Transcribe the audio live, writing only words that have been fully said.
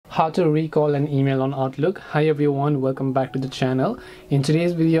How to recall an email on Outlook. Hi everyone, welcome back to the channel. In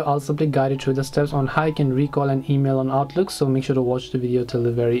today's video, I'll simply guide you through the steps on how you can recall an email on Outlook, so make sure to watch the video till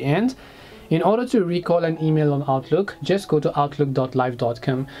the very end. In order to recall an email on Outlook, just go to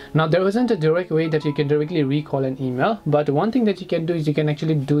outlook.live.com. Now, there isn't a direct way that you can directly recall an email, but one thing that you can do is you can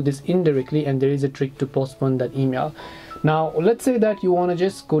actually do this indirectly, and there is a trick to postpone that email. Now, let's say that you want to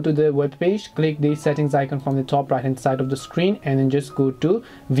just go to the web page, click the settings icon from the top right hand side of the screen, and then just go to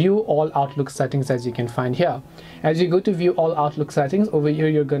view all Outlook settings, as you can find here. As you go to view all Outlook settings, over here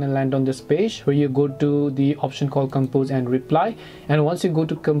you're going to land on this page where you go to the option called compose and reply, and once you go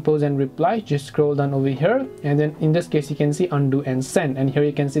to compose and reply, just scroll down over here, and then in this case you can see undo and send, and here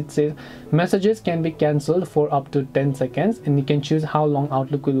you can see it says messages can be cancelled for up to 10 seconds, and you can choose how long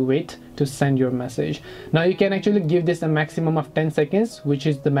Outlook will wait to send your message. Now you can actually give this a maximum of 10 seconds, which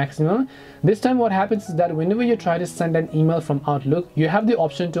is the maximum. This time what happens is that whenever you try to send an email from Outlook, you have the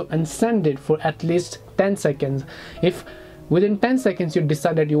option to unsend it for at least 10 seconds. If within 10 seconds you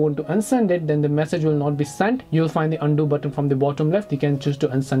decide that you want to unsend it, then the message will not be sent. You'll find the undo button from the bottom left. You can choose to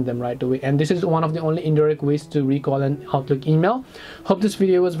unsend them right away, and this is one of the only indirect ways to recall an Outlook email. Hope this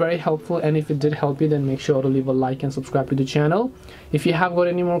video was very helpful, and if it did help you, then make sure to leave a like and subscribe to the channel. If you have got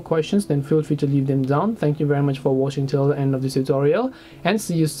any more questions, then feel free to leave them down. Thank you very much for watching till the end of this tutorial, and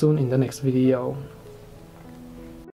see you soon in the next video.